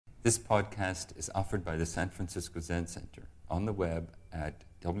This podcast is offered by the San Francisco Zen Center on the web at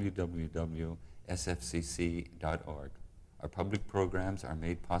www.sfcc.org. Our public programs are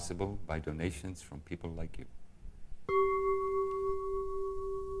made possible by donations from people like you.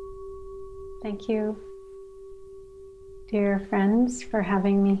 Thank you, dear friends, for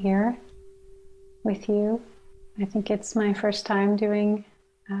having me here with you. I think it's my first time doing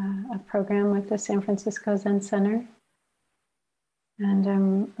a program with the San Francisco Zen Center. And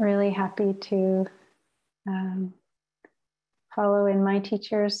I'm really happy to follow in my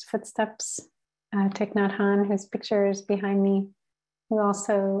teacher's footsteps, Thich Nhat Hanh, whose picture is behind me, who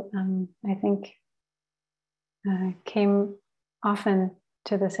also, I think, came often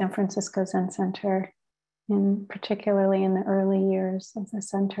to the San Francisco Zen Center, particularly in the early years of the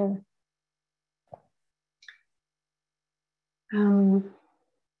center.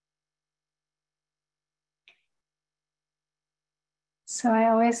 So I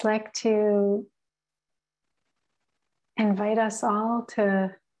always like to invite us all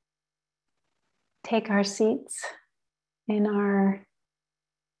to take our seats in our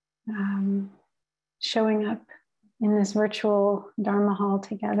showing up in this virtual Dharma hall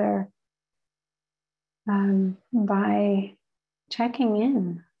together by checking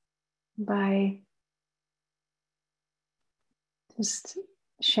in, by just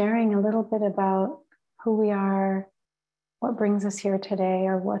sharing a little bit about who we are, what brings us here today,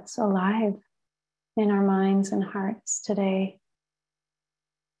 or what's alive in our minds and hearts today.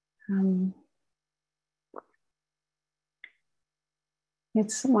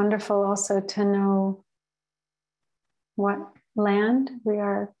 It's wonderful also to know what land we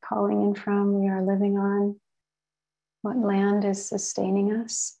are calling in from, we are living on, what land is sustaining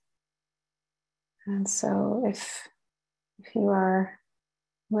us. And so if you are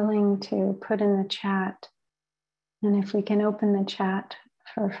willing to put in the chat, and if we can open the chat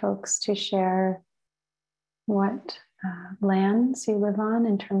for folks to share what lands you live on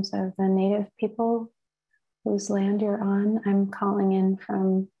in terms of the native people whose land you're on. I'm calling in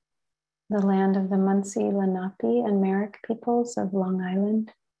from the land of the Munsee, Lenape, and Merrick peoples of Long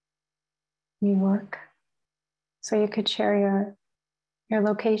Island, New York. So you could share your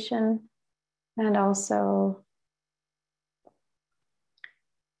location and also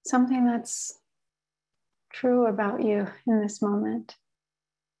something that's true about you in this moment,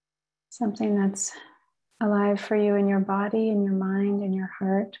 something that's alive for you in your body, in your mind, in your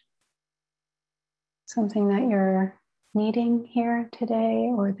heart, something that you're needing here today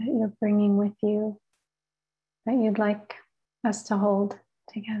or that you're bringing with you that you'd like us to hold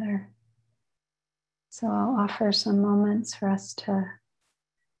together. So I'll offer some moments for us to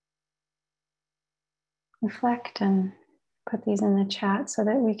reflect and put these in the chat so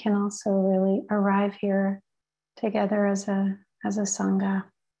that we can also really arrive here together as a Sangha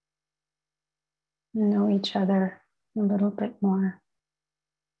and know each other a little bit more.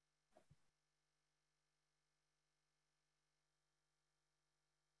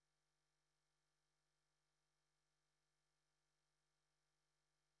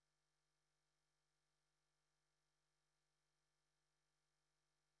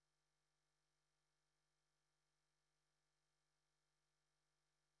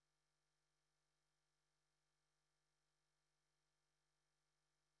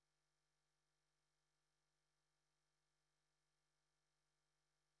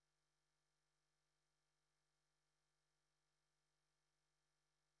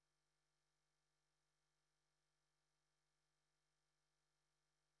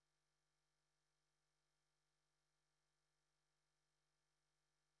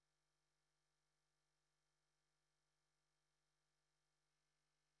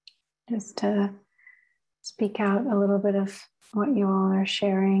 Just to speak out a little bit of what you all are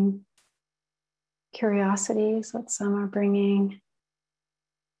sharing. Curiosities, what some are bringing.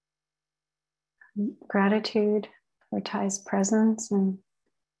 Gratitude for Ty's presence and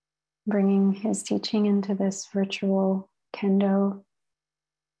bringing his teaching into this virtual kendo.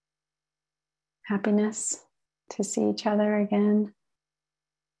 Happiness to see each other again.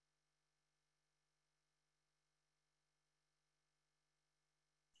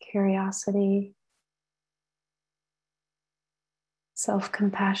 Curiosity,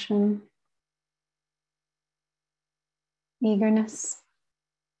 self-compassion, eagerness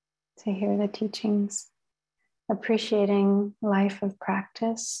to hear the teachings, appreciating life of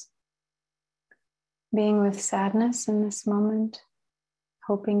practice, being with sadness in this moment,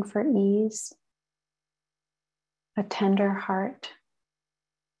 hoping for ease, a tender heart,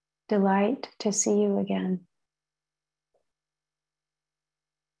 delight to see you again.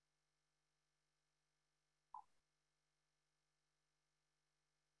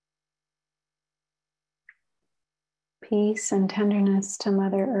 peace and tenderness to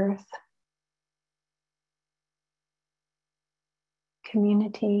Mother Earth,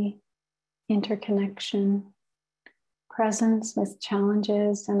 community, interconnection, presence with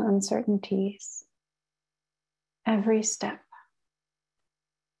challenges and uncertainties, every step.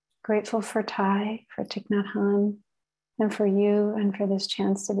 Grateful for Thai, for Thich Nhat Hanh, and for you and for this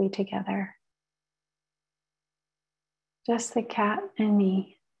chance to be together. Just the cat and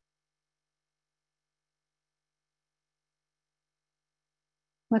me.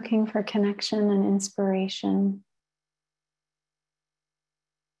 Looking for connection and inspiration.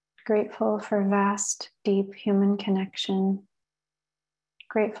 Grateful for vast, deep human connection.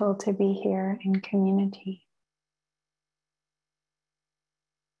 Grateful to be here in community.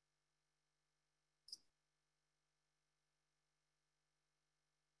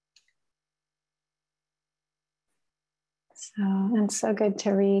 And so good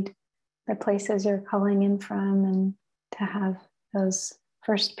to read the places you're calling in from and to have those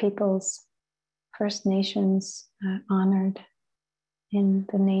First Peoples, First Nations honored in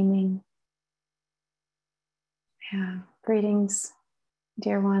the naming. Yeah, greetings,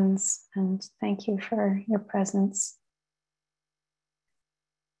 dear ones, and thank you for your presence.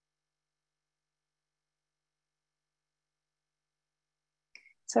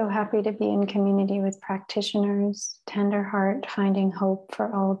 So happy to be in community with practitioners, tender heart, finding hope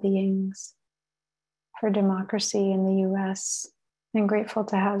for all beings, for democracy in the US, and grateful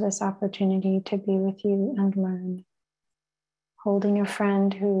to have this opportunity to be with you and learn. Holding a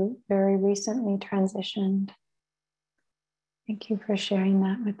friend who very recently transitioned. Thank you for sharing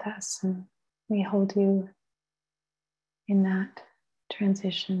that with us, and we hold you in that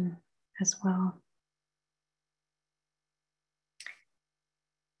transition as well.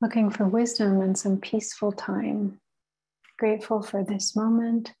 Looking for wisdom and some peaceful time. Grateful for this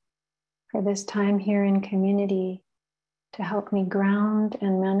moment, for this time here in community to help me ground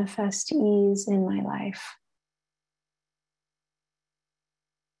and manifest ease in my life.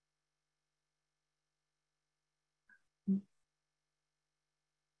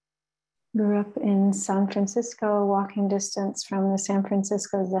 Grew up in San Francisco, walking distance from the San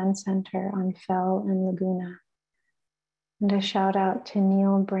Francisco Zen Center on Fell and Laguna. And a shout out to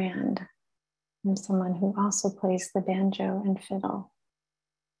Neil Brand, and someone who also plays the banjo and fiddle.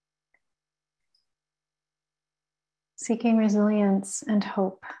 Seeking resilience and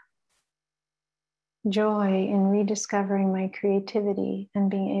hope. Joy in rediscovering my creativity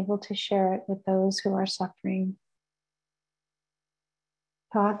and being able to share it with those who are suffering.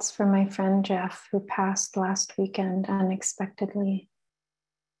 Thoughts from my friend Jeff, who passed last weekend unexpectedly.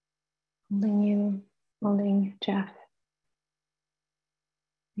 Holding you, holding Jeff.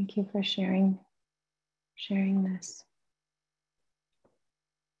 Thank you for sharing this.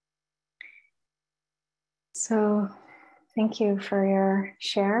 So thank you for your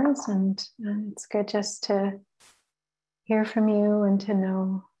shares, and it's good just to hear from you and to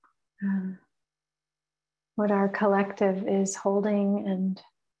know what our collective is holding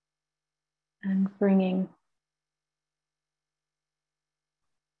and bringing.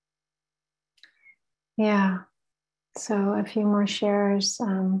 Yeah, so a few more shares.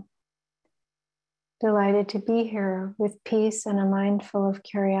 Delighted to be here with peace and a mind full of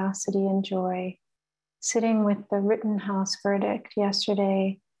curiosity and joy. Sitting with the Rittenhouse verdict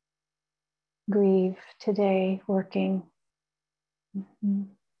yesterday, grieve, today working. Mm-hmm.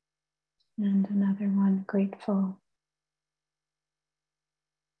 And another one, grateful.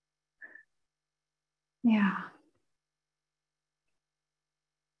 Yeah.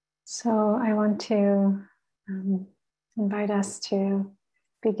 So I want to invite us to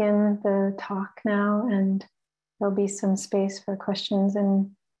begin the talk now, and there'll be some space for questions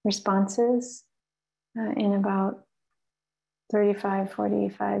and responses in about 35,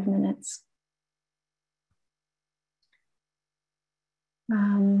 45 minutes.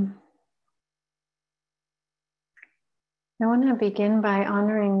 I want to begin by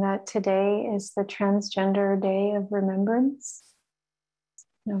honoring that today is the Transgender Day of Remembrance,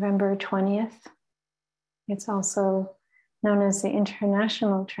 November 20th. It's also known as the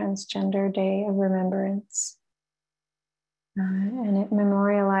International Transgender Day of Remembrance. And it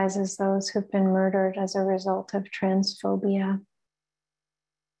memorializes those who've been murdered as a result of transphobia.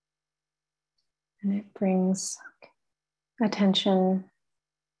 And it brings attention,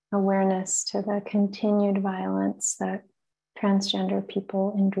 awareness to the continued violence that transgender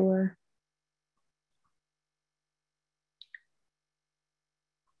people endure.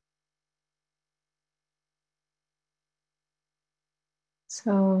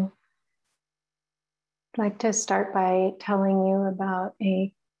 So I'd like to start by telling you about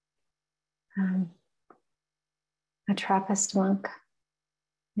a a Trappist monk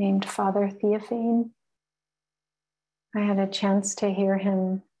named Father Theophane. I had a chance to hear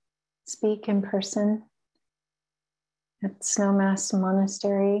him speak in person at Snowmass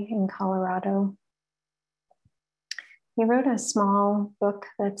Monastery in Colorado. He wrote a small book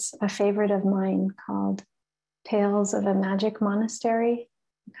that's a favorite of mine called Tales of a Magic Monastery,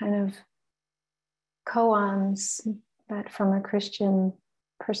 kind of koans, but from a Christian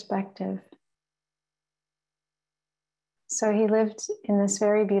perspective. So he lived in this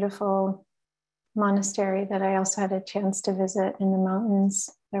very beautiful monastery that I also had a chance to visit in the mountains,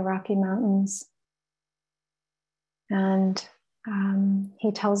 the Rocky Mountains. And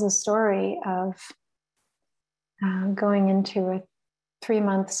he tells a story of going into a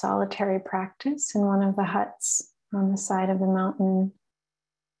 3-month solitary practice in one of the huts on the side of the mountain,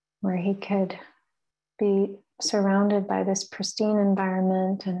 where he could be surrounded by this pristine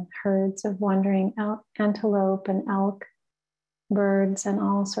environment and herds of wandering antelope and elk, birds, and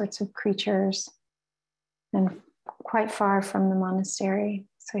all sorts of creatures, and quite far from the monastery.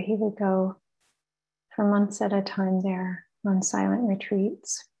 So he would go for months at a time there on silent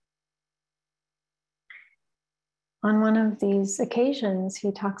retreats. On one of these occasions,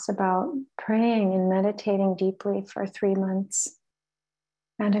 he talks about praying and meditating deeply for 3 months,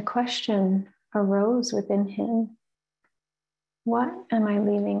 and a question arose within him: what am I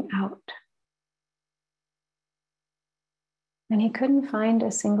leaving out? And he couldn't find a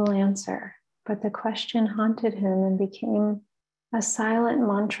single answer, but the question haunted him and became a silent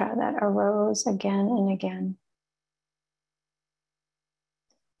mantra that arose again and again.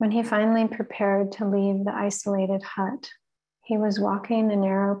 When he finally prepared to leave the isolated hut, he was walking the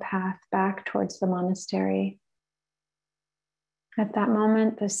narrow path back towards the monastery. At that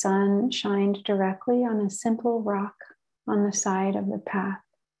moment, the sun shined directly on a simple rock on the side of the path.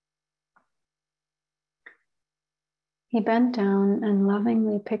 He bent down and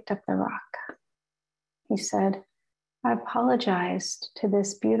lovingly picked up the rock. He said, "I apologized to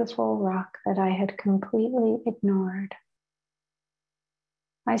this beautiful rock that I had completely ignored."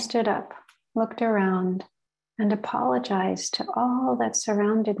 I stood up, looked around, and apologized to all that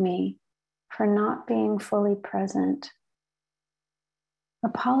surrounded me for not being fully present.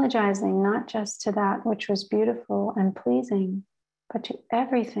 Apologizing not just to that which was beautiful and pleasing, but to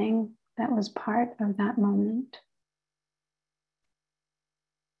everything that was part of that moment.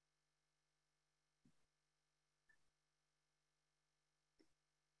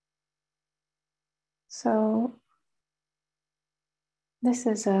 So this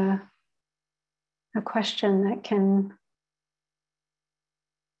is a question that can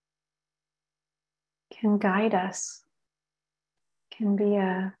guide us, can be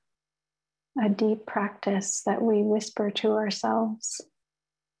a deep practice that we whisper to ourselves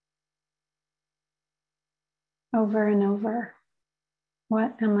over and over.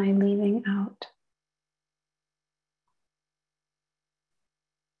 What am I leaving out?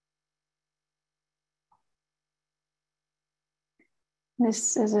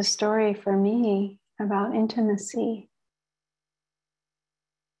 This is a story for me about intimacy.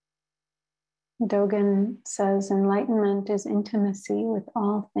 Dogen says enlightenment is intimacy with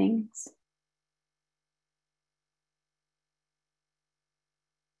all things.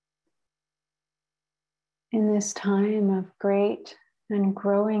 In this time of great and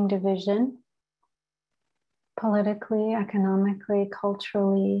growing division, politically, economically,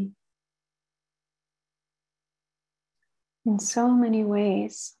 culturally, in so many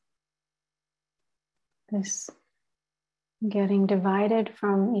ways, this getting divided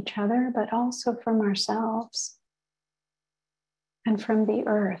from each other, but also from ourselves and from the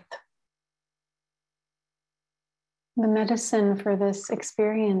earth. The medicine for this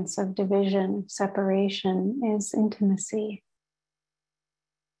experience of division, separation, is intimacy.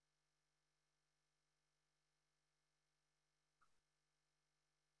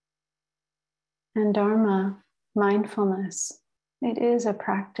 And Dharma, mindfulness, it is a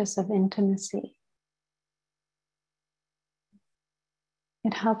practice of intimacy.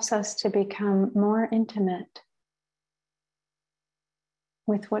 It helps us to become more intimate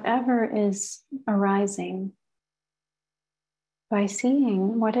with whatever is arising by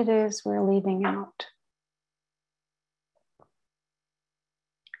seeing what it is we're leaving out.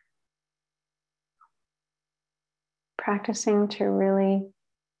 Practicing to really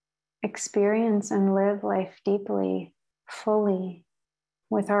experience and live life deeply, fully,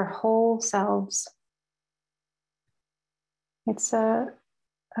 with our whole selves. It's a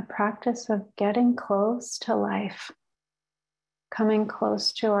practice of getting close to life, coming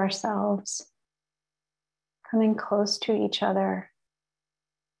close to ourselves, coming close to each other.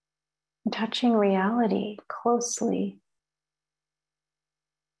 touching reality closely.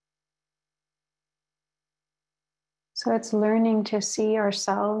 So it's learning to see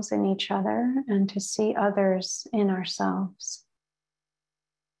ourselves in each other and to see others in ourselves.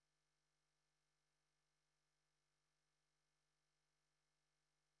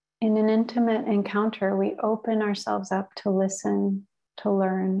 In an intimate encounter, we open ourselves up to listen, to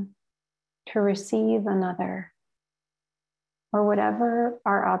learn, to receive another, or whatever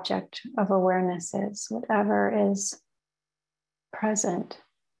our object of awareness is, whatever is present.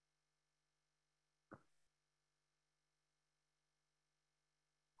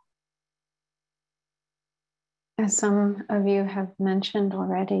 As some of you have mentioned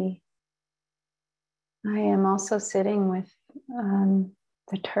already, I am also sitting with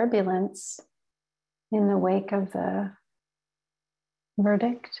the turbulence in the wake of the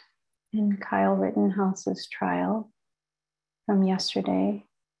verdict in Kyle Rittenhouse's trial from yesterday.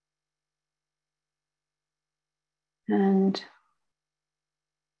 And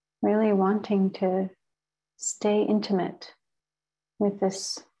really wanting to stay intimate with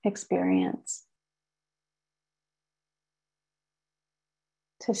this experience,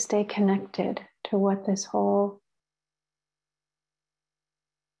 to stay connected to what this whole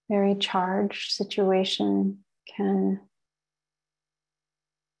very charged situation can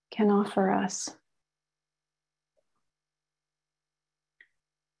offer us.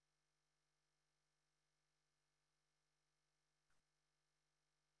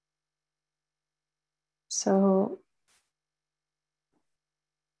 So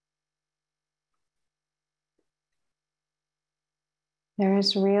there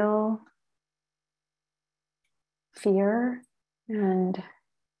is real fear and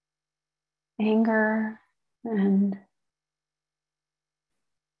anger and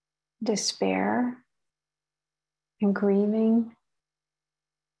despair and grieving,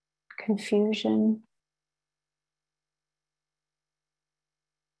 confusion.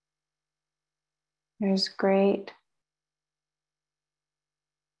 There's great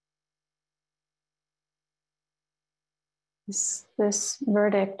this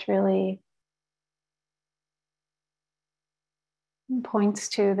verdict really points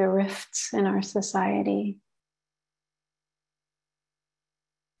to the rifts in our society.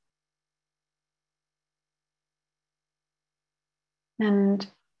 And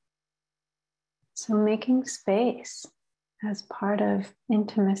so making space as part of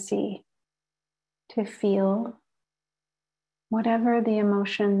intimacy to feel whatever the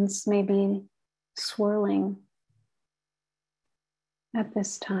emotions may be swirling at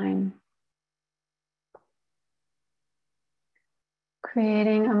this time.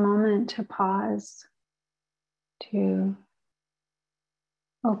 Creating a moment to pause, to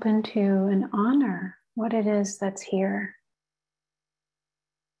open to and honor what it is that's here.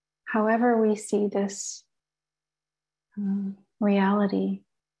 However we see this reality.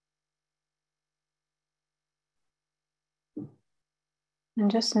 And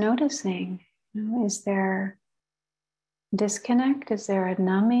just noticing, is there disconnect? Is there a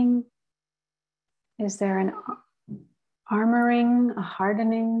numbing? Is there an armoring, a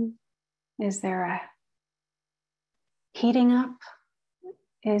hardening? Is there a heating up?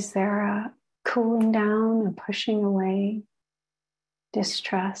 Is there a cooling down and pushing away?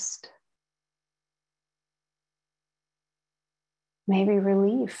 Distrust? Maybe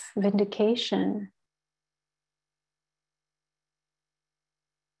relief, vindication.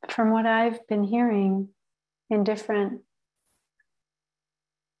 From what I've been hearing in different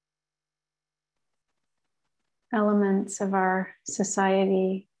elements of our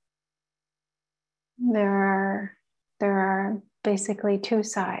society, there are basically two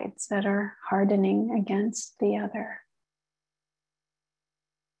sides that are hardening against the other.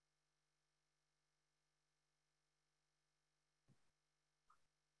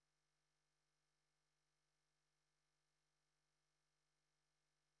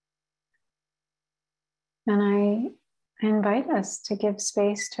 And I invite us to give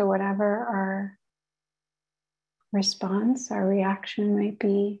space to whatever our response, our reaction might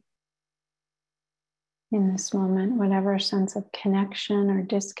be in this moment, whatever sense of connection or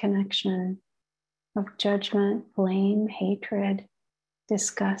disconnection, of judgment, blame, hatred,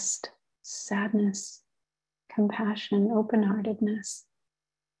 disgust, sadness, compassion, open-heartedness,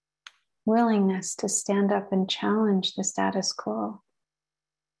 willingness to stand up and challenge the status quo.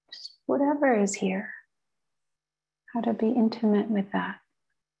 Just whatever is here, how to be intimate with that.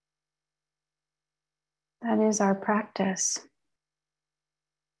 That is our practice.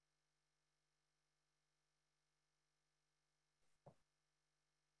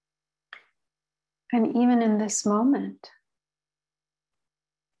 And even in this moment,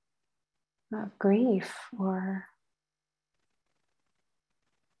 of grief or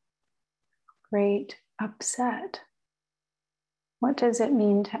great upset, what does it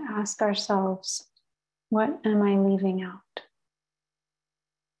mean to ask ourselves, what am I leaving out?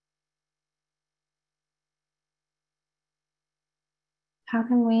 How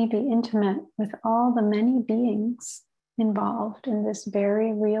can we be intimate with all the many beings involved in this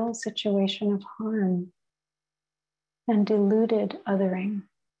very real situation of harm and deluded othering?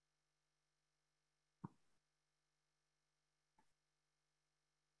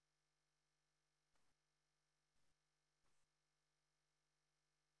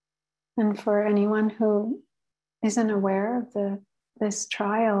 And for anyone who isn't aware of this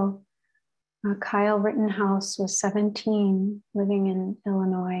trial, Kyle Rittenhouse was 17, living in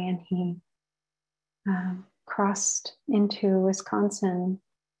Illinois, and he crossed into Wisconsin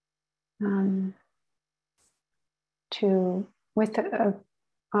with an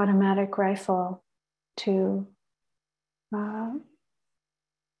automatic rifle to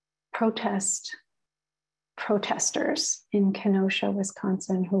protest protesters in Kenosha,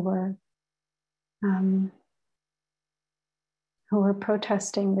 Wisconsin, who were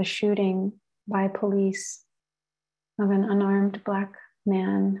protesting the shooting by police of an unarmed Black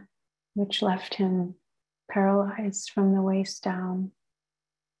man, which left him paralyzed from the waist down.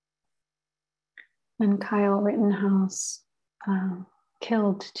 And Kyle Rittenhouse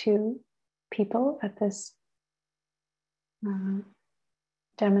killed 2 people at this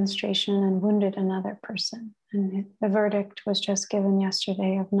demonstration and wounded another person. And the verdict was just given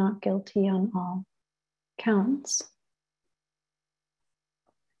yesterday of not guilty on all counts.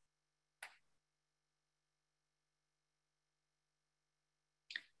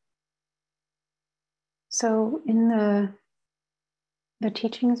 So in the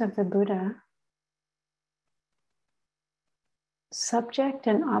teachings of the Buddha, subject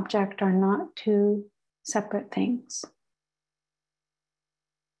and object are not 2 separate things.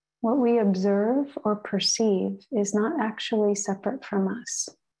 What we observe or perceive is not actually separate from us.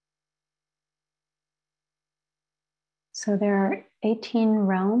 So there are 18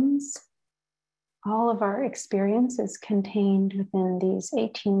 realms. All of our experience is contained within these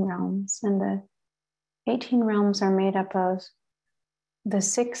 18 realms. And the 18 realms are made up of the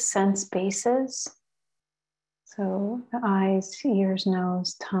 6 sense bases. So the eyes, ears,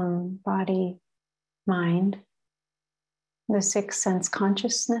 nose, tongue, body, mind. The 6 sense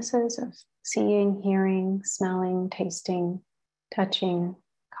consciousnesses of seeing, hearing, smelling, tasting, touching,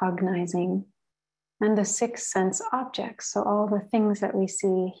 cognizing, and the 6 sense objects. So all the things that we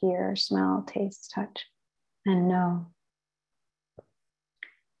see, hear, smell, taste, touch, and know.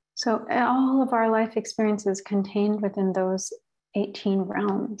 So all of our life experiences contained within those 18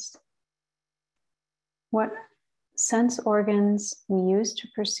 realms. What sense organs we use to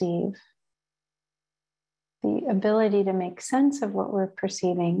perceive, the ability to make sense of what we're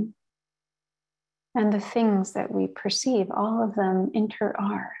perceiving, and the things that we perceive, all of them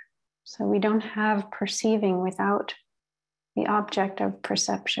inter-are. So we don't have perceiving without the object of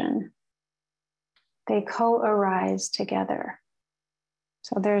perception. They co-arise together.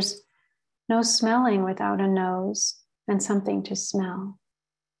 So there's no smelling without a nose and something to smell.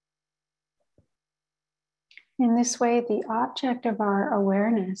 In this way, the object of our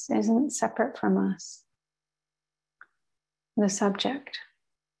awareness isn't separate from us. The subject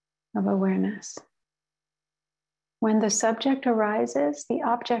of awareness. When the subject arises, the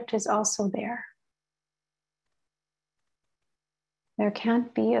object is also there. There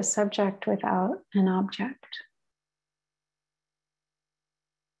can't be a subject without an object.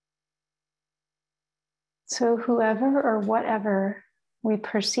 So whoever or whatever we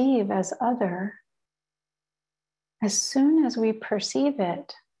perceive as other, as soon as we perceive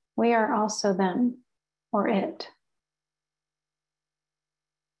it, we are also them or it.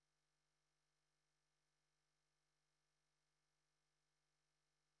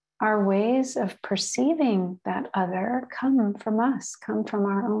 Our ways of perceiving that other come from us, come from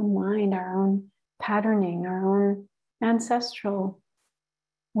our own mind, our own patterning, our own ancestral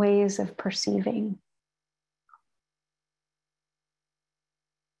ways of perceiving.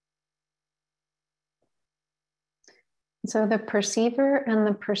 So the perceiver and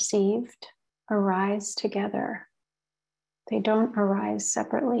the perceived arise together. They don't arise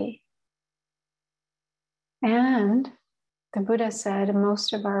separately. And the Buddha said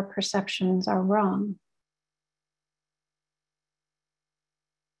most of our perceptions are wrong.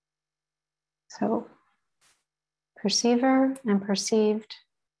 So perceiver and perceived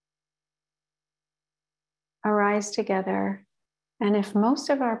arise together. And if most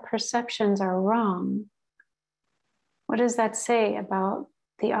of our perceptions are wrong, what does that say about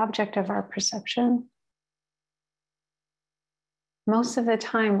the object of our perception, most of the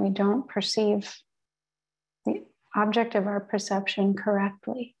time we don't perceive the object of our perception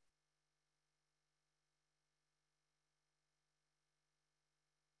correctly.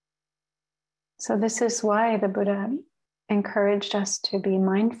 So this is why the Buddha encouraged us to be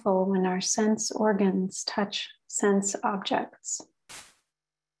mindful when our sense organs touch sense objects,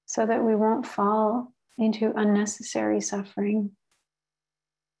 so that we won't fall into unnecessary suffering,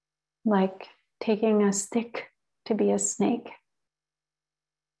 like taking a stick to be a snake.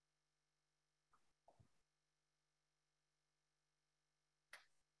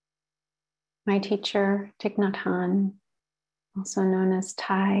 My teacher, Thich Nhat Hanh, also known as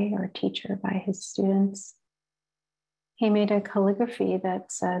Thai or teacher by his students, he made a calligraphy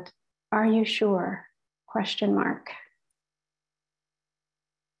that said, "Are you sure?" ?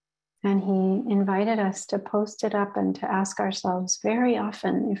 And he invited us to post it up and to ask ourselves very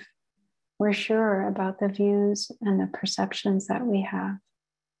often if we're sure about the views and the perceptions that we have.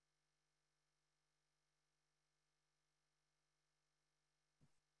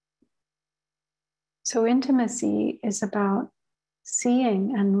 So intimacy is about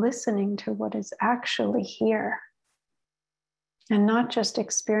seeing and listening to what is actually here, and not just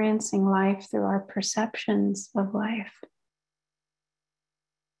experiencing life through our perceptions of life.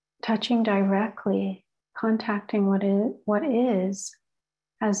 Touching directly, contacting what is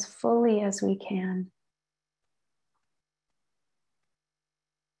as fully as we can.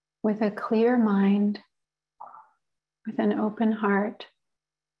 With a clear mind, with an open heart,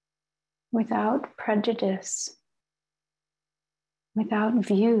 without prejudice, without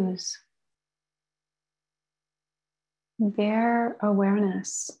views. Bare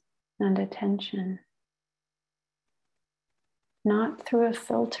awareness and attention, not through a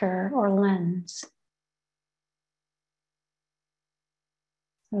filter or lens.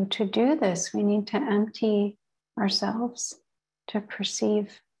 So to do this, we need to empty ourselves to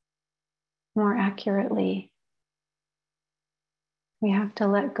perceive more accurately. We have to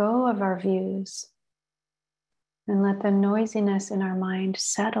let go of our views and let the noisiness in our mind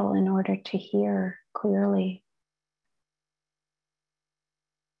settle in order to hear clearly.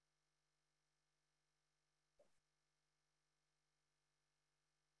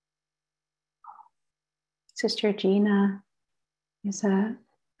 Sister Gina is a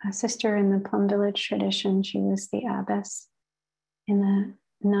sister in the Plum Village tradition. She was the abbess in the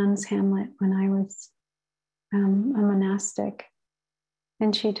nuns' hamlet when I was a monastic.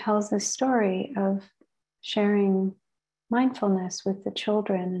 And she tells the story of sharing mindfulness with the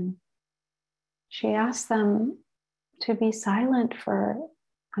children. And she asked them to be silent for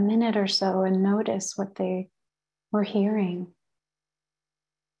a minute or so and notice what they were hearing.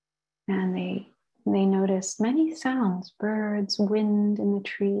 And they noticed many sounds, birds, wind in the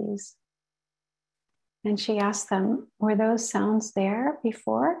trees. And she asked them, were those sounds there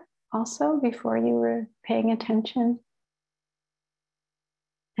before you were paying attention?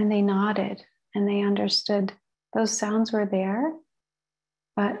 And they nodded and they understood those sounds were there,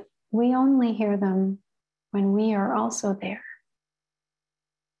 but we only hear them when we are also there.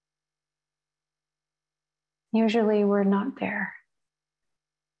 Usually we're not there.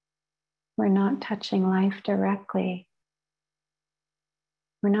 We're not touching life directly.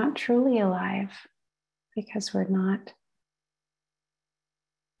 We're not truly alive because we're not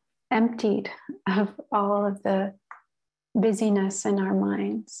emptied of all of the busyness in our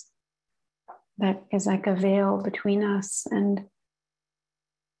minds that is like a veil between us and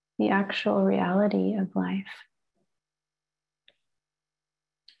the actual reality of life.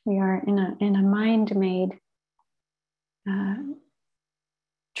 We are in a mind-made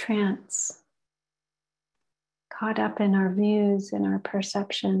trance, caught up in our views, in our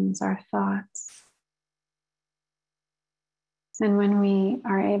perceptions, our thoughts. And when we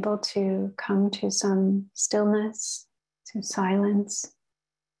are able to come to some stillness, to silence,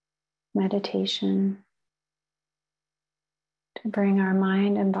 meditation, to bring our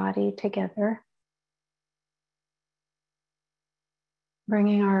mind and body together,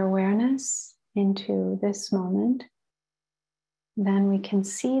 bringing our awareness into this moment, then we can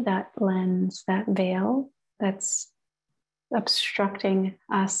see that lens, that veil that's obstructing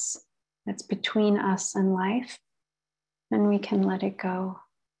us, that's between us and life, and we can let it go.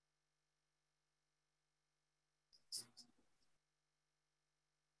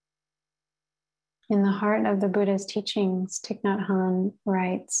 In the heart of the Buddha's teachings, Thich Nhat Hanh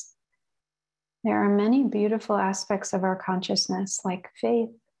writes, there are many beautiful aspects of our consciousness like faith,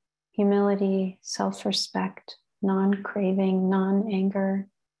 humility, self-respect, non-craving, non-anger,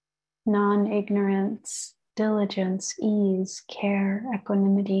 non-ignorance, diligence, ease, care,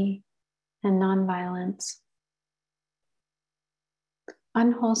 equanimity, and nonviolence.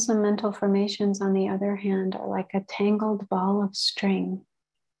 Unwholesome mental formations, on the other hand, are like a tangled ball of string.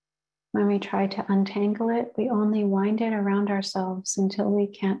 When we try to untangle it, we only wind it around ourselves until we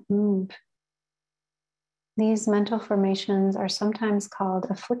can't move. These mental formations are sometimes called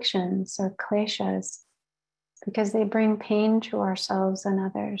afflictions or kleshas because they bring pain to ourselves and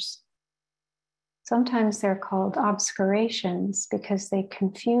others. Sometimes they're called obscurations because they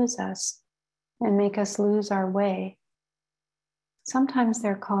confuse us and make us lose our way. Sometimes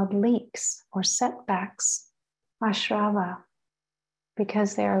they're called leaks or setbacks, ashrava,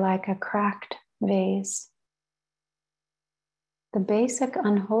 because they are like a cracked vase. The basic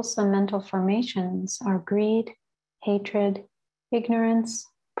unwholesome mental formations are greed, hatred, ignorance,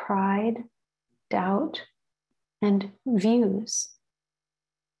 pride, doubt, and views.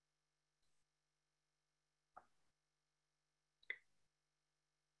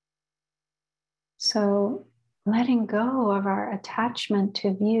 So, letting go of our attachment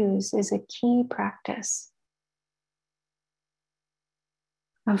to views is a key practice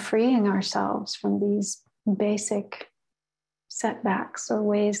of freeing ourselves from these basic setbacks or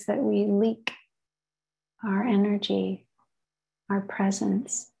ways that we leak our energy, our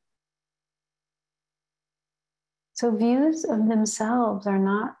presence. So views of themselves are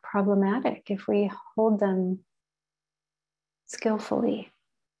not problematic if we hold them skillfully,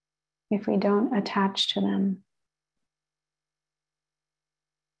 if we don't attach to them.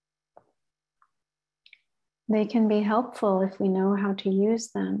 They can be helpful if we know how to use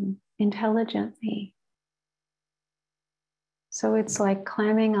them intelligently. So it's like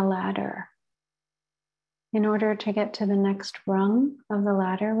climbing a ladder. In order to get to the next rung of the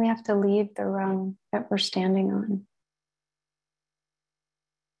ladder, we have to leave the rung that we're standing on.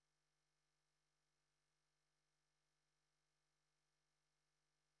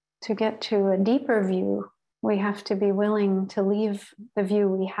 To get to a deeper view, we have to be willing to leave the view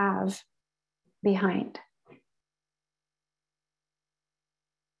we have behind.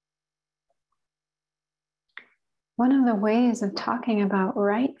 One of the ways of talking about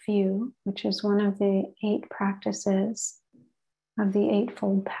right view, which is one of the 8 practices of the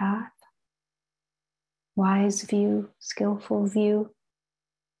Eightfold Path, wise view, skillful view.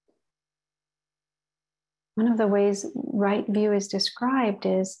 One of the ways right view is described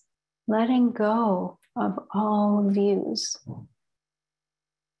is letting go of all views.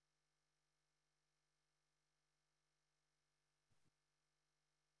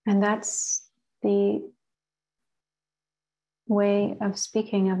 And that's the way of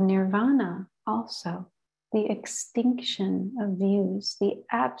speaking of nirvana also, the extinction of views, the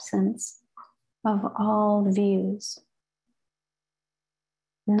absence of all views,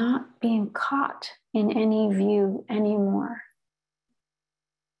 not being caught in any view anymore.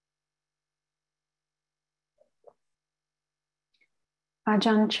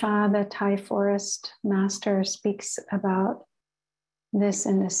 Ajahn Chah, the Thai forest master, speaks about this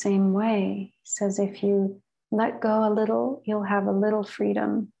in the same way. He says, if you let go a little, you'll have a little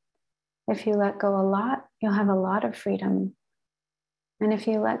freedom. If you let go a lot, you'll have a lot of freedom. And if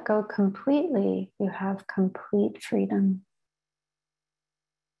you let go completely, you have complete freedom.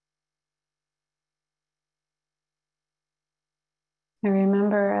 I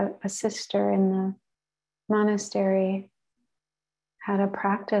remember a sister in the monastery had a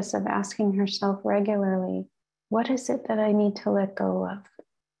practice of asking herself regularly, what is it that I need to let go of?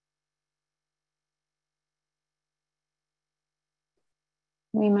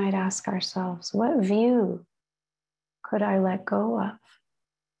 We might ask ourselves, what view could I let go of?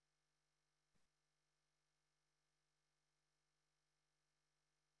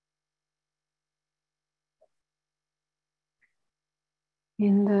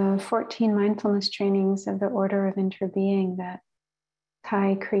 In the 14 mindfulness trainings of the Order of Interbeing that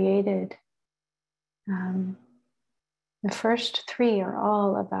Thai created, the first 3 are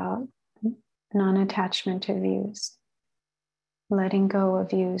all about non-attachment to views, letting go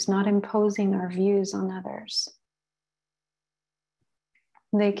of views, not imposing our views on others.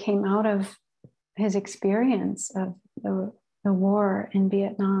 They came out of his experience of the war in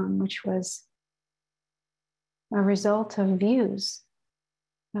Vietnam, which was a result of views,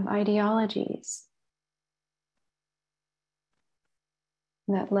 of ideologies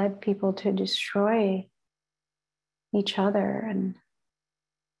that led people to destroy each other and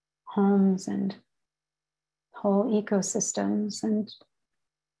homes and whole ecosystems, and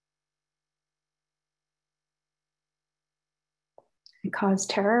it caused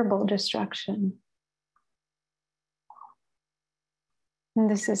terrible destruction.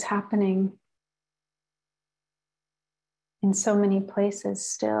 And this is happening in so many places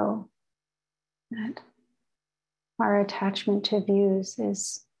still, that our attachment to views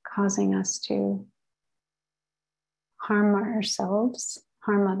is causing us to harm ourselves,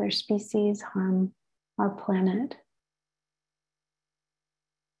 harm other species, harm our planet.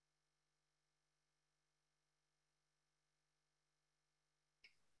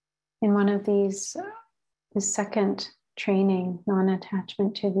 In one of these, the second training,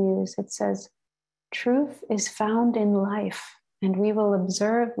 non-attachment to views, it says, truth is found in life, and we will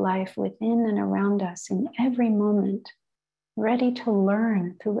observe life within and around us in every moment, ready to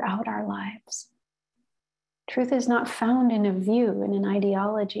learn throughout our lives. Truth is not found in a view, in an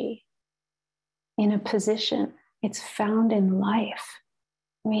ideology, in a position. It's found in life.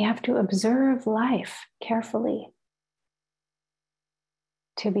 We have to observe life carefully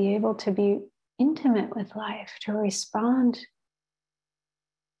to be able to be intimate with life, to respond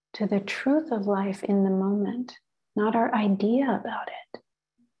to the truth of life in the moment, not our idea about it.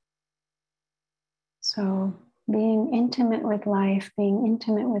 So being intimate with life, being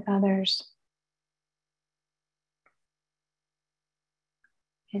intimate with others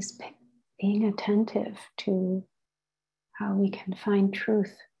is being attentive to how we can find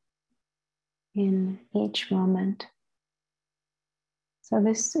truth in each moment. So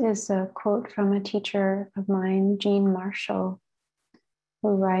this is a quote from a teacher of mine, Jean Marshall, who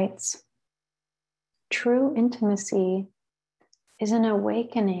writes, "True intimacy is an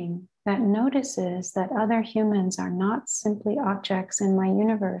awakening that notices that other humans are not simply objects in my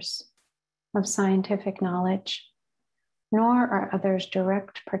universe of scientific knowledge, nor are others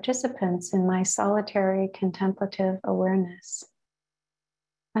direct participants in my solitary contemplative awareness.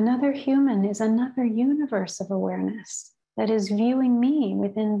 Another human is another universe of awareness that is viewing me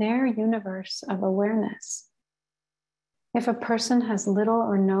within their universe of awareness. If a person has little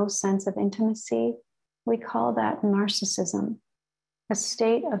or no sense of intimacy, we call that narcissism, a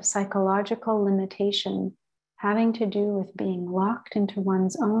state of psychological limitation having to do with being locked into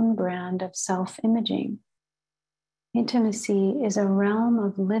one's own brand of self-imaging. Intimacy is a realm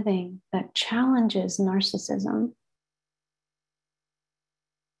of living that challenges narcissism."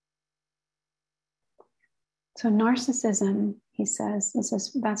 So narcissism, he says,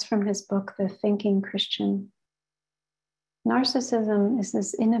 that's from his book, The Thinking Christian. Narcissism is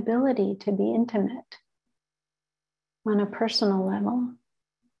this inability to be intimate on a personal level.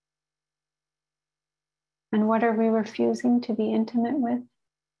 And what are we refusing to be intimate with?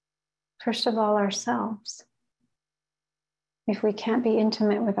 First of all, ourselves. If we can't be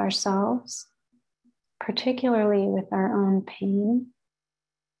intimate with ourselves, particularly with our own pain,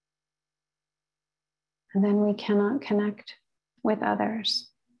 then we cannot connect with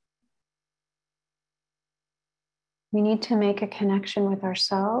others. We need to make a connection with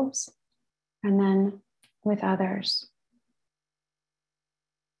ourselves and then with others.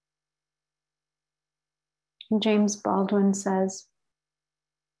 James Baldwin says,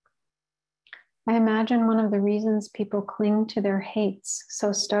 "I imagine one of the reasons people cling to their hates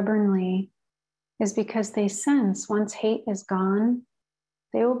so stubbornly is because they sense once hate is gone,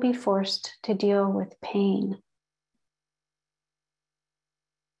 they will be forced to deal with pain."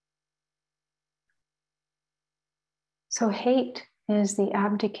 So hate is the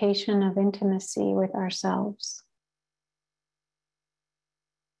abdication of intimacy with ourselves.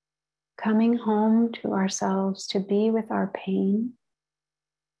 Coming home to ourselves to be with our pain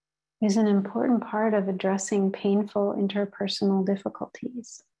is an important part of addressing painful interpersonal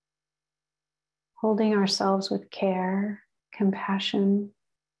difficulties. Holding ourselves with care, compassion,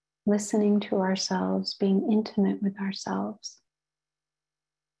 listening to ourselves, being intimate with ourselves.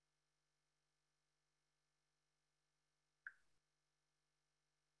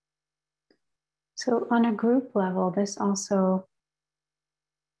 So on a group level, this also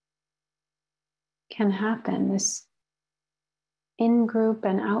can happen. This in-group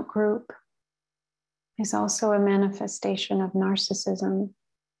and out-group is also a manifestation of narcissism.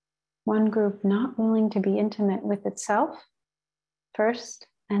 One group not willing to be intimate with itself first,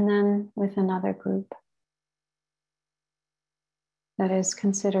 and then with another group that is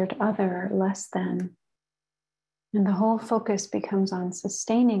considered other, less than. And the whole focus becomes on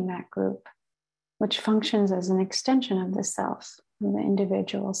sustaining that group, which functions as an extension of the self, of the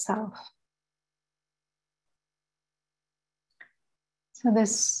individual self. So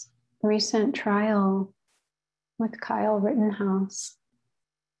this recent trial with Kyle Rittenhouse,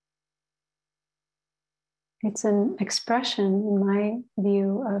 it's an expression, in my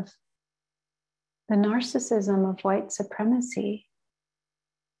view, of the narcissism of white supremacy.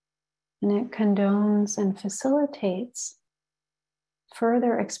 And it condones and facilitates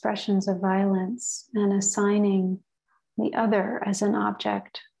further expressions of violence and assigning the other as an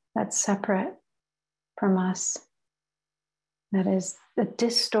object that's separate from us, that is the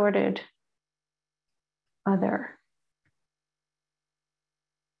distorted other.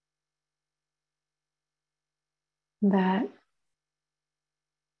 That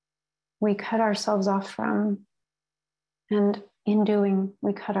we cut ourselves off from, and in doing,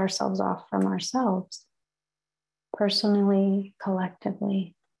 we cut ourselves off from ourselves, personally,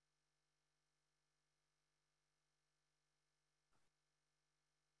 collectively.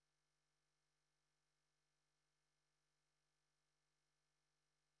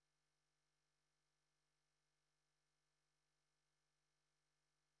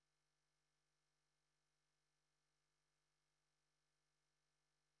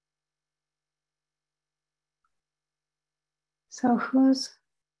 So whose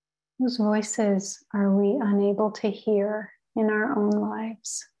voices are we unable to hear in our own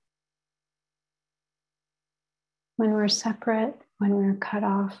lives? When we're separate, when we're cut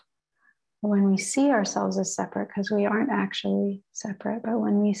off, when we see ourselves as separate, because we aren't actually separate, but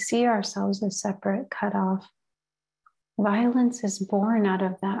when we see ourselves as separate, cut off, violence is born out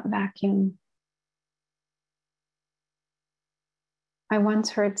of that vacuum. I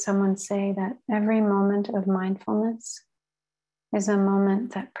once heard someone say that every moment of mindfulness is a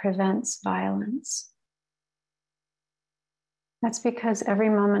moment that prevents violence. That's because every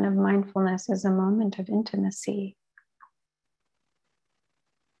moment of mindfulness is a moment of intimacy.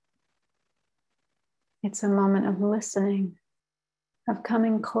 It's a moment of listening, of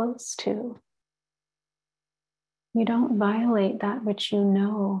coming close to. You don't violate that which you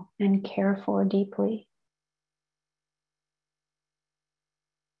know and care for deeply.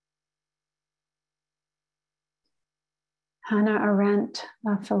 Hannah Arendt,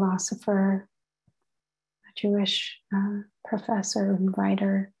 a philosopher, a Jewish professor and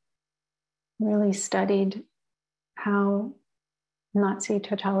writer, really studied how Nazi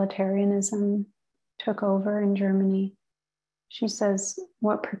totalitarianism took over in Germany. She says,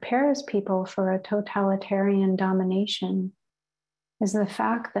 what prepares people for a totalitarian domination is the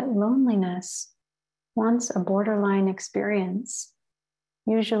fact that loneliness, once a borderline experience,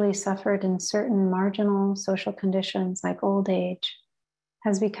 usually suffered in certain marginal social conditions like old age,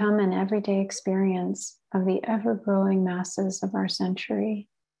 has become an everyday experience of the ever-growing masses of our century.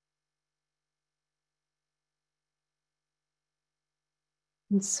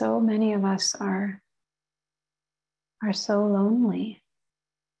 And so many of us are so lonely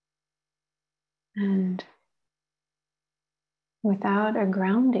and without a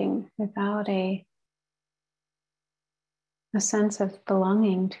grounding, without a sense of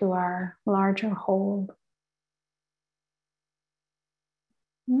belonging to our larger whole.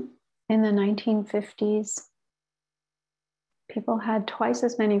 In the 1950s, people had twice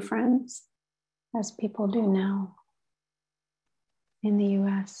as many friends as people do now in the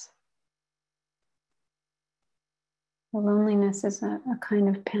US. The loneliness is a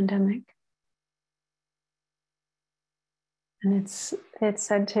kind of pandemic. And it's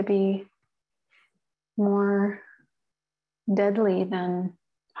said to be more deadly than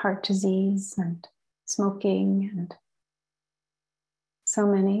heart disease and smoking and so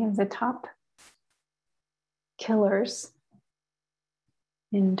many of the top killers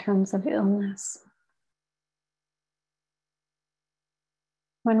in terms of illness.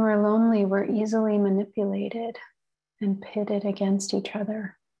 When we're lonely, we're easily manipulated and pitted against each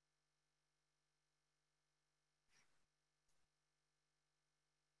other.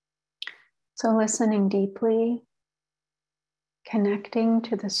 So listening deeply, connecting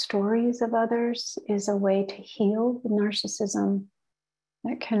to the stories of others is a way to heal the narcissism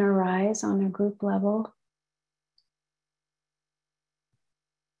that can arise on a group level.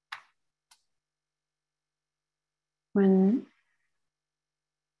 When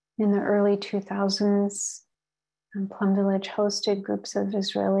in the early 2000s, Plum Village hosted groups of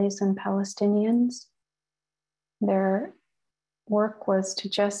Israelis and Palestinians, their work was to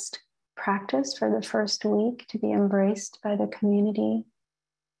just practice for the first week to be embraced by the community.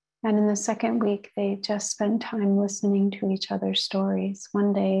 And in the second week, they just spent time listening to each other's stories.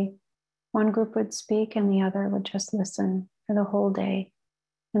 One day, one group would speak and the other would just listen for the whole day.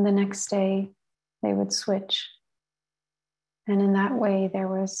 And the next day, they would switch. And in that way, there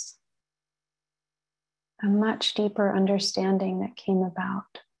was a much deeper understanding that came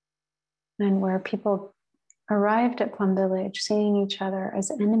about, and where people arrived at Plum Village seeing each other as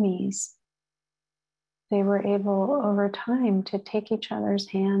enemies, they were able over time to take each other's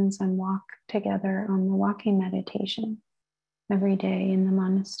hands and walk together on the walking meditation every day in the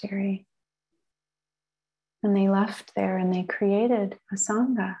monastery. And they left there and they created a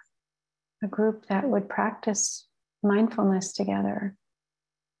sangha, a group that would practice mindfulness together.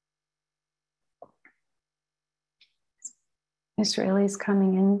 Israelis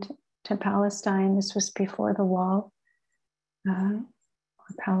coming into Palestine, this was before the wall,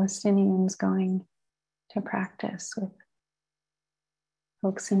 Palestinians going to practice with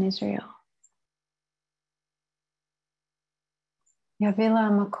folks in Israel.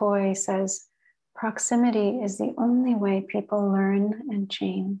 Yavila McCoy says, proximity is the only way people learn and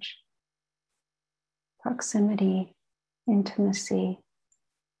change. Proximity, intimacy,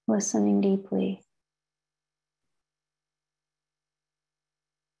 listening deeply,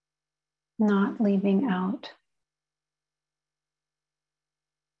 not leaving out.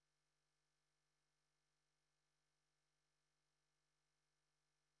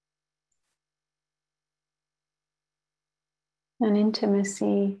 And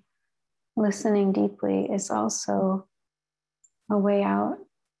intimacy, listening deeply, is also a way out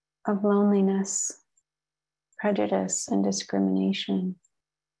of loneliness, prejudice, and discrimination.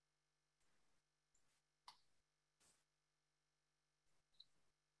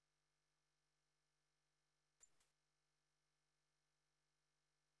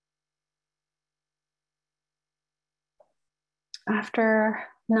 After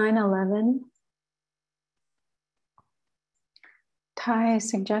 9/11, Thai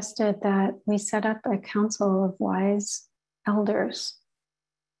suggested that we set up a council of wise elders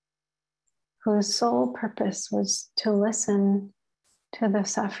whose sole purpose was to listen to the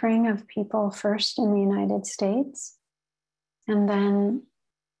suffering of people first in the United States and then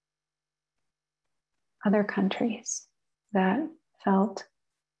other countries that felt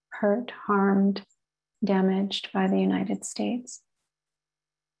hurt, harmed, damaged by the United States.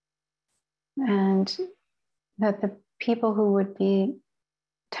 And that the people who would be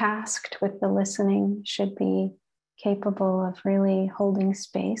tasked with the listening should be capable of really holding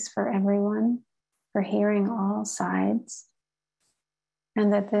space for everyone, for hearing all sides,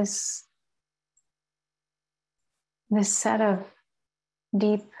 and that this set of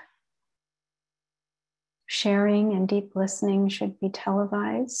deep sharing and deep listening should be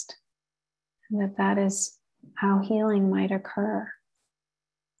televised, and that is how healing might occur,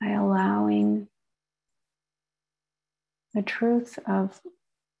 by allowing the truth of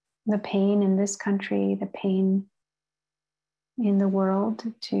the pain in this country, the pain in the world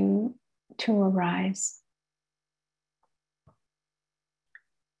to arise.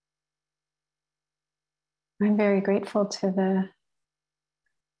 I'm very grateful to the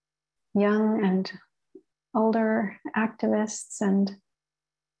young and older activists and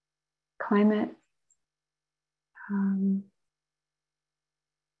climate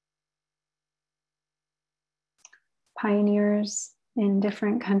pioneers in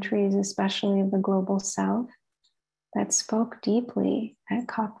different countries, especially of the global south, that spoke deeply at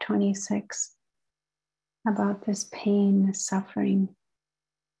COP26 about this pain, this suffering,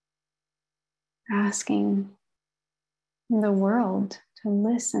 asking the world to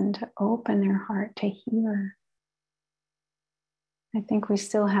listen, to open their heart, to hear. I think we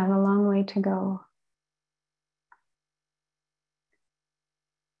still have a long way to go.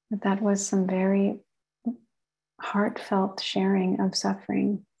 But that was some very heartfelt sharing of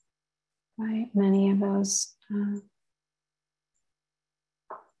suffering by many of those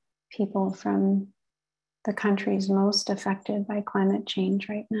people from the countries most affected by climate change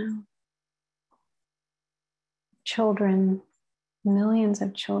right now. Children, millions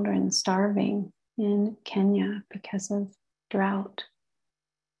of children starving in Kenya because of drought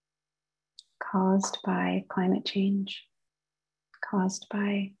caused by climate change, caused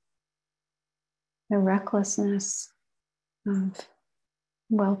by the recklessness of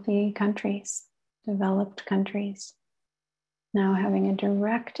wealthy countries, developed countries, now having a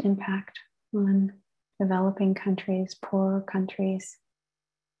direct impact on developing countries, poorer countries,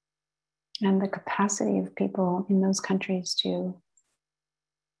 and the capacity of people in those countries to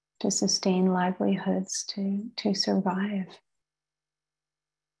sustain livelihoods, to survive.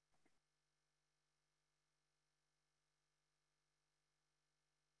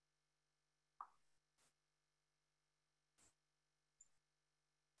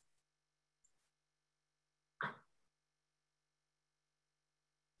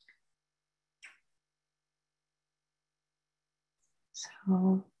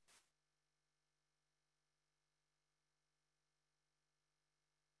 So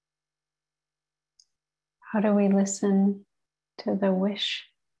how do we listen to the wish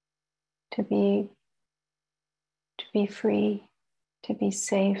to be free, to be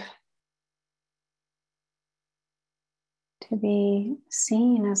safe, to be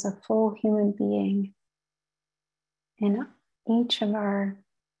seen as a full human being in each of our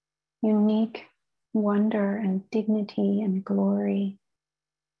unique wonder and dignity and glory.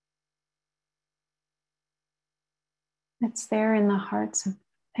 It's there in the hearts of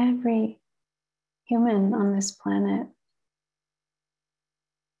every human on this planet.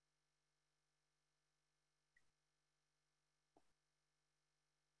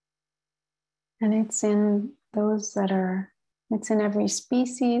 And it's in those it's in every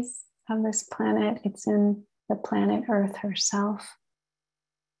species of this planet. It's in the planet Earth herself.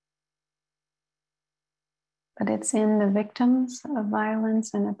 But it's in the victims of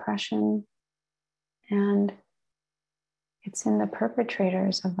violence and oppression, and it's in the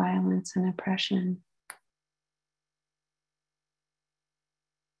perpetrators of violence and oppression.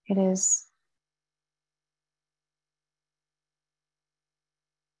 It is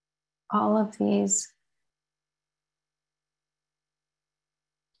all of these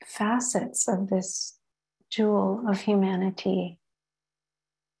facets of this jewel of humanity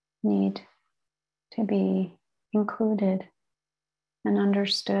need to be included and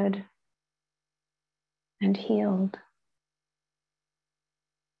understood and healed.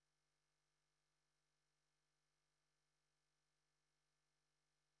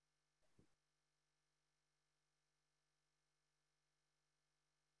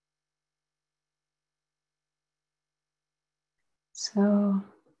 So,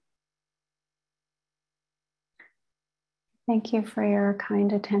 thank you for your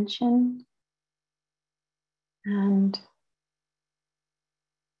kind attention, and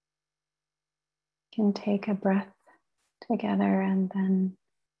can take a breath together, and then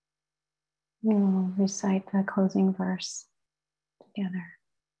we will recite the closing verse together.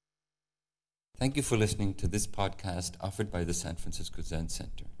 Thank you for listening to this podcast offered by the San Francisco Zen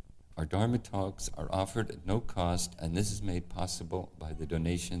Center. Our Dharma talks are offered at no cost, and this is made possible by the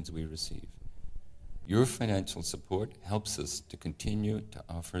donations we receive. Your financial support helps us to continue to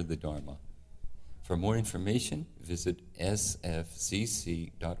offer the Dharma. For more information, visit sfcc.org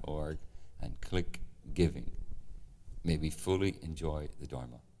and click Giving. May we fully enjoy the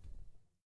Dharma.